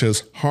traits such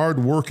as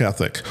hard work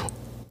ethic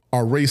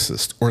are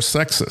racist or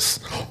sexist,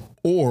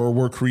 or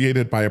were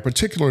created by a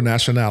particular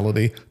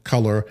nationality,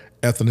 color,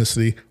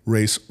 ethnicity,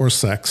 race, or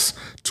sex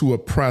to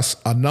oppress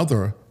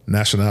another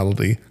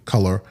nationality,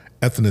 color,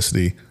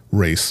 ethnicity,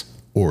 race,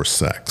 or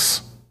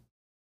sex.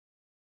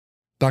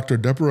 Dr.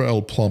 Deborah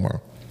L.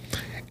 Plummer,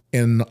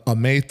 in a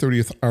May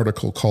 30th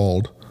article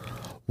called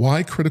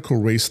 "Why Critical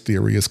Race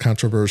Theory is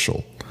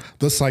Controversial,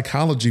 the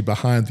Psychology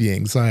Behind the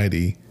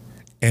Anxiety,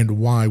 and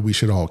Why We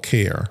Should All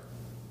Care,"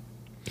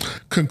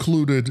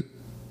 concluded,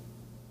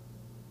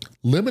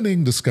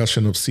 limiting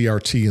discussion of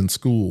CRT in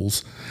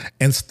schools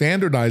and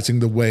standardizing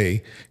the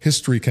way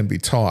history can be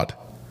taught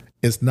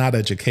is not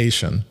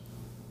education,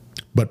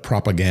 but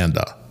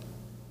propaganda.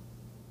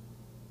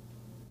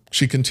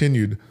 She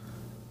continued,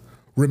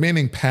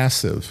 remaining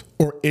passive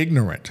or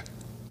ignorant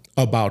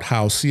about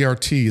how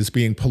CRT is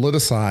being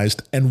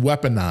politicized and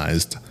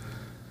weaponized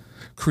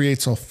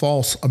creates a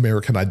false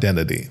American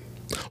identity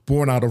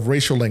born out of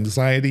racial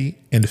anxiety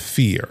and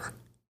fear.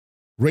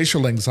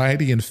 Racial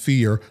anxiety and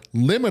fear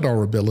limit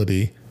our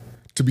ability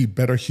to be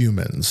better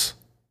humans.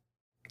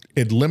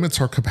 It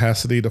limits our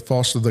capacity to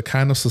foster the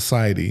kind of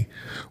society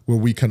where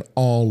we can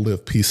all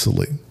live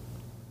peacefully.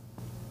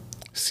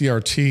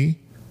 CRT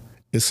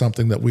is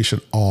something that we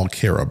should all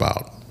care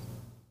about.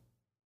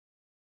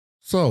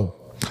 So,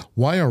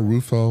 why are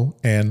Rufo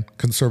and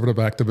conservative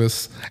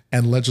activists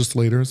and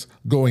legislators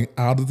going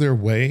out of their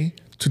way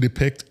to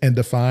depict and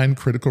define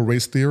critical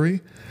race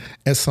theory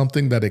as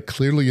something that it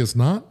clearly is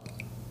not?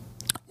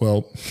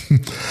 Well,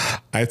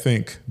 I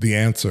think the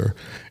answer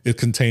is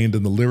contained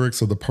in the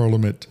lyrics of the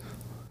Parliament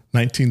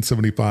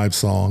 1975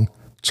 song,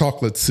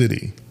 Chocolate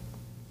City.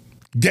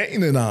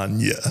 Gaining on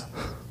ya,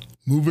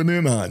 moving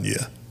in on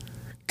ya.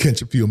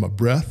 Can't you feel my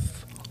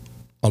breath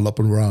all up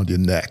and around your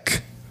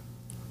neck?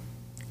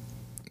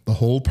 The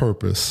whole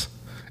purpose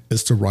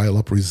is to rile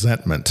up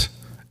resentment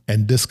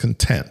and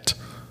discontent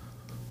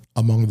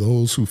among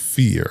those who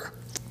fear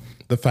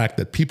the fact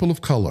that people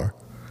of color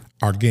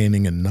are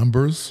gaining in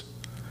numbers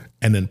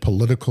and in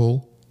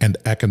political and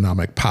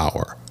economic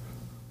power.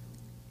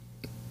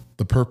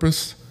 The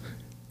purpose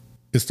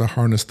is to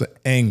harness the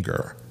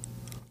anger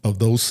of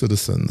those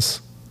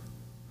citizens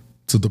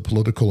to the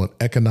political and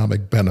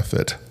economic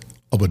benefit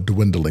of a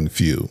dwindling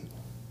few.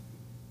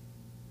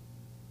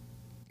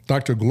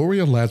 Dr.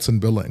 Gloria Ladson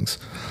Billings,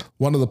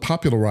 one of the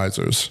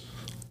popularizers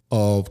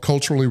of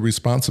culturally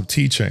responsive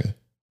teaching,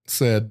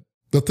 said,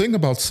 "The thing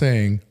about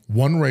saying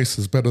one race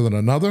is better than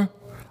another,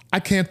 I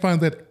can't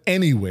find that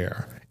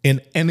anywhere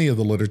in any of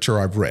the literature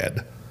I've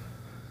read.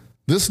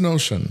 This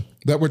notion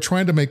that we're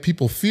trying to make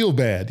people feel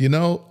bad,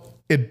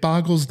 It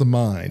boggles the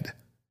mind,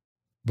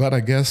 but I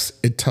guess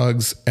it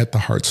tugs at the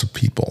hearts of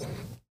people.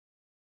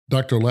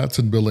 Dr.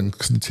 Ladson-Billings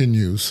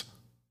continues,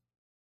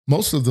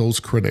 most of those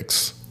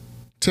critics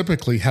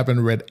typically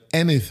haven't read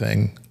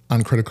anything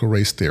on critical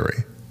race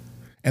theory.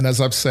 And as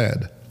I've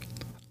said,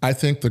 I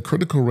think the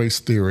critical race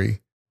theory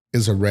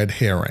is a red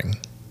herring.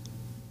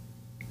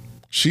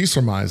 She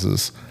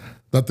surmises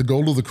that the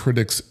goal of the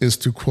critics is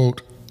to,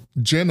 quote,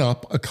 gin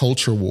up a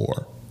culture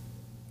war.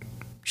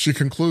 She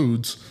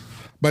concludes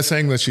by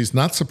saying that she's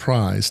not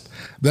surprised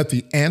that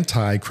the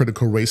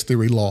anti-critical race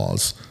theory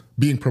laws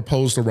being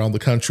proposed around the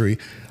country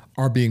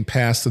are being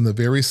passed in the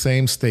very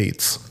same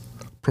states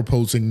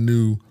proposing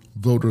new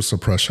voter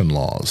suppression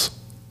laws.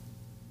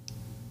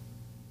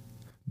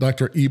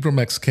 Dr. Ibram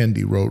X.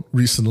 Kendi wrote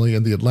recently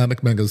in the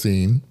Atlantic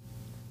magazine,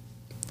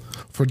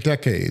 for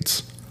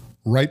decades,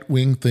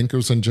 right-wing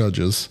thinkers and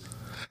judges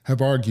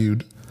have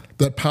argued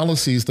that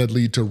policies that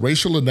lead to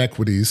racial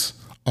inequities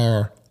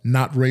are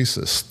not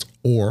racist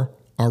or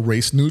are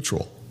race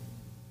neutral.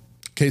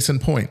 Case in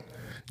point,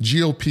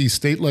 GOP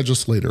state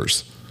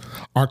legislators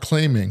are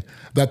claiming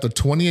that the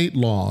 28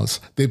 laws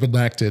they've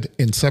enacted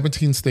in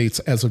 17 states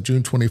as of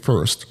June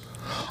 21st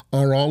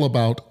are all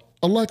about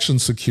election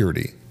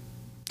security,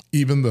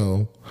 even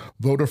though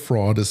voter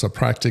fraud is a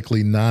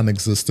practically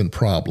non-existent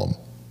problem.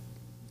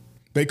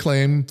 They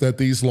claim that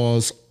these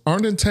laws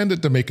aren't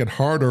intended to make it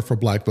harder for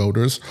Black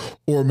voters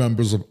or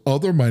members of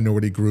other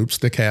minority groups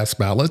to cast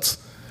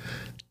ballots,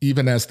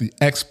 even as the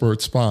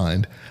experts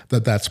find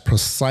that that's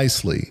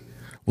precisely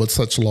what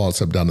such laws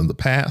have done in the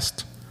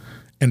past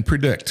and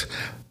predict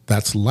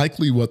that's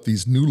likely what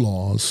these new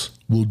laws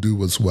will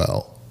do as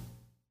well.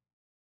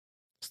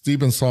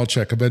 Stephen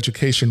Sawchek of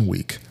Education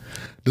Week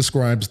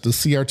describes the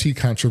CRT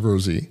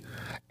controversy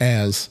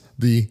as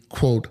the,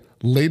 quote,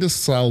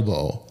 latest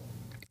salvo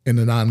in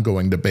an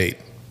ongoing debate.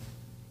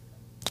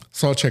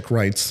 Sawchek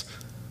writes,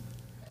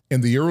 in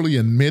the early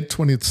and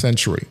mid-20th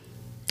century,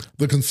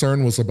 the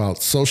concern was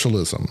about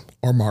socialism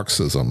or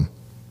Marxism.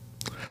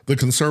 The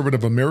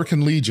conservative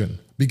American Legion,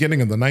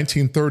 beginning in the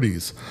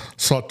 1930s,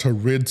 sought to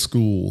rid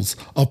schools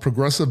of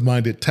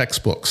progressive-minded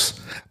textbooks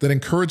that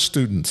encouraged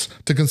students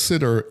to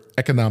consider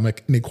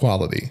economic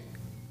inequality.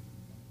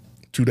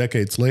 2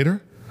 decades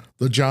later,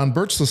 the John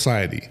Birch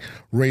Society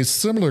raised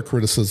similar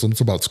criticisms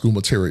about school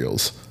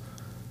materials.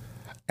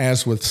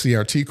 As with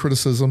CRT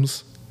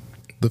criticisms,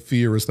 the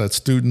fear is that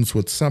students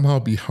would somehow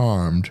be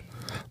harmed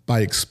by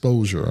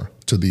exposure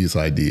to these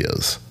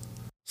ideas.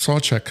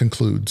 Sawchek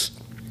concludes,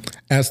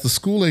 as the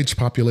school-age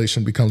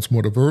population becomes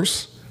more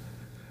diverse,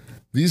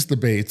 these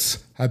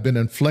debates have been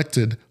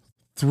inflected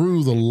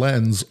through the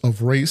lens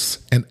of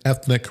race and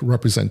ethnic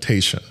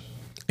representation,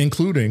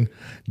 including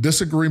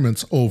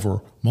disagreements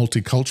over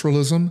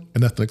multiculturalism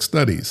and ethnic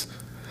studies,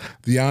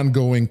 the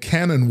ongoing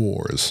canon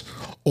wars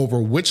over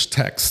which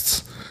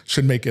texts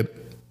should make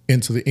it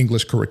into the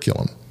English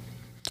curriculum,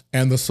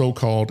 and the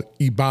so-called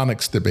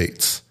Ebonics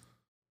debates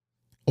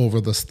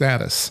over the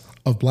status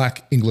of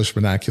Black English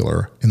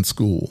vernacular in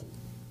school.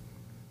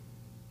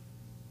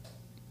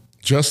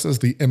 Just as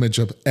the image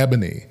of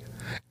ebony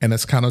and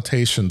its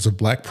connotations of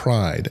Black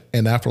pride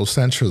and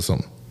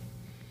Afrocentrism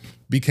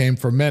became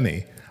for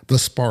many the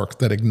spark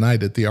that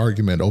ignited the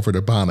argument over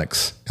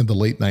Ebonics in the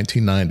late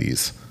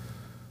 1990s,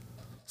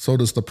 so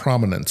does the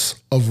prominence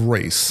of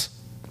race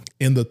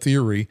in the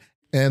theory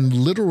and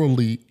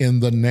literally in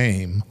the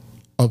name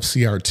of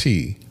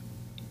CRT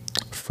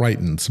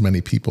frightens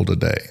many people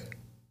today.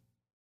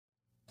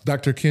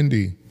 Dr.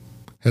 Kendi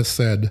has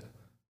said,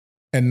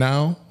 and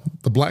now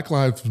the Black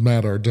Lives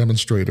Matter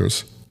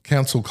demonstrators,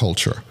 cancel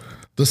culture,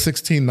 the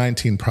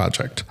 1619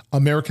 Project,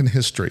 American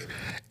history,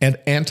 and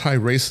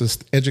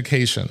anti-racist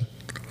education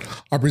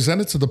are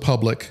presented to the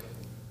public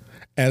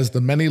as the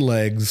many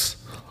legs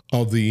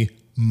of the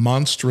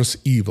monstrous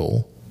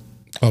evil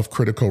of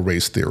critical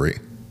race theory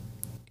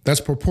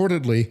that's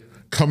purportedly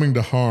coming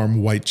to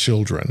harm white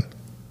children.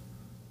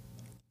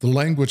 The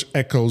language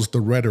echoes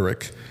the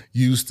rhetoric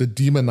used to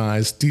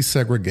demonize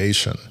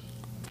desegregation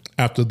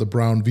after the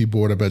Brown v.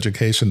 Board of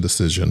Education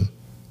decision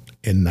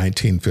in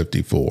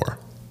 1954.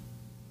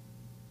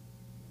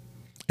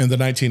 In the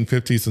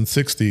 1950s and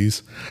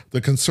 60s,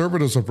 the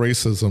conservatives of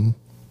racism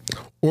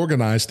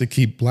organized to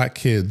keep Black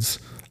kids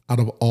out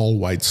of all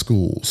white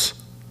schools.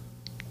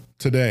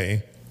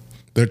 Today,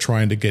 they're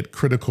trying to get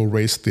critical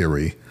race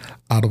theory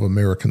out of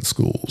American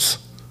schools.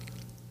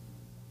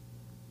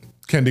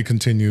 Kendi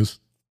continues,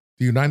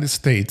 the United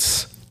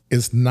States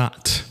is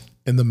not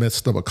in the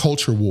midst of a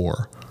culture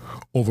war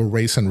over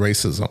race and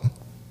racism.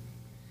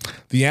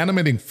 The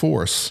animating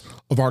force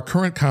of our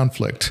current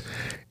conflict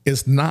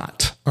is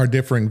not our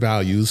differing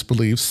values,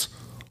 beliefs,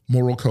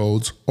 moral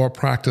codes, or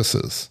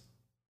practices.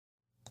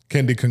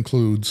 Kendi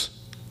concludes,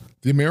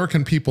 the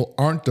American people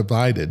aren't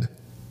divided.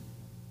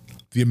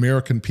 The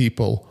American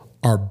people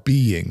are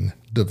being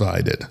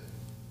divided.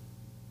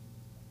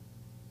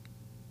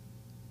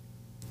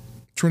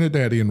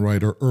 Trinidadian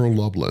writer Earl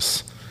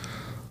Lovelace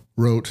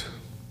wrote,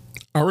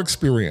 our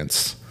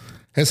experience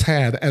has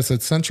had as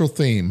its central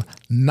theme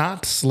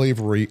not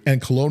slavery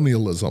and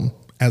colonialism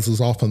as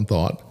is often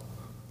thought,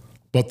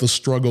 but the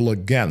struggle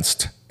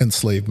against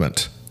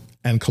enslavement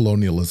and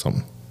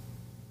colonialism.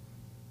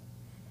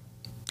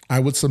 I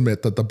would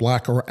submit that the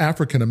Black or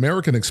African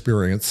American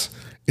experience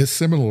is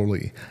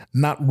similarly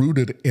not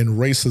rooted in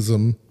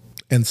racism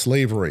and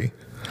slavery,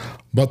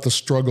 but the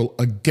struggle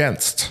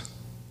against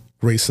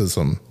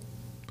racism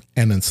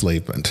and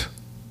enslavement.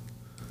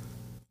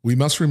 We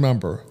must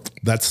remember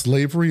that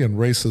slavery and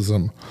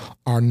racism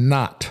are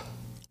not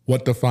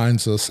what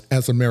defines us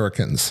as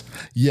Americans.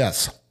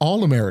 Yes,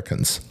 all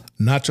Americans,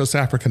 not just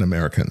African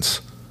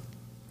Americans.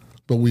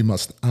 But we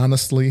must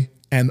honestly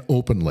and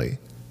openly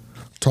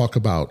talk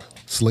about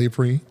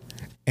slavery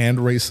and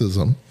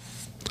racism,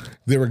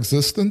 their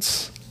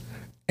existence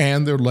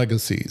and their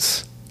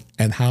legacies,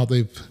 and how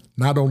they've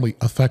not only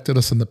affected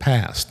us in the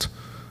past,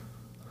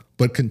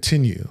 but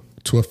continue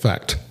to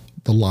affect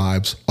the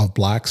lives of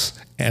Blacks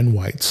and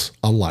whites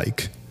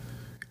alike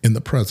in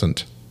the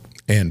present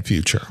and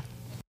future.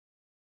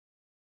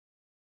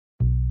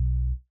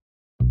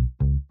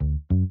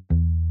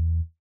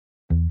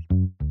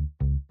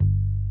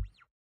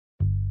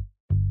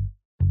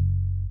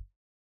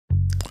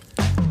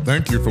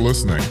 Thank you for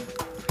listening.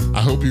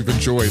 I hope you've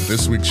enjoyed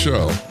this week's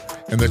show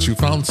and that you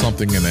found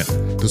something in it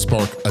to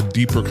spark a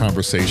deeper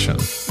conversation,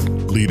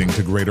 leading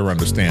to greater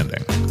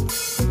understanding.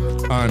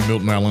 I'm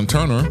Milton Allen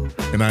Turner,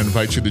 and I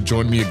invite you to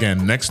join me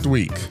again next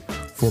week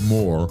for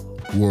more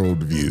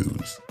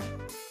Worldviews.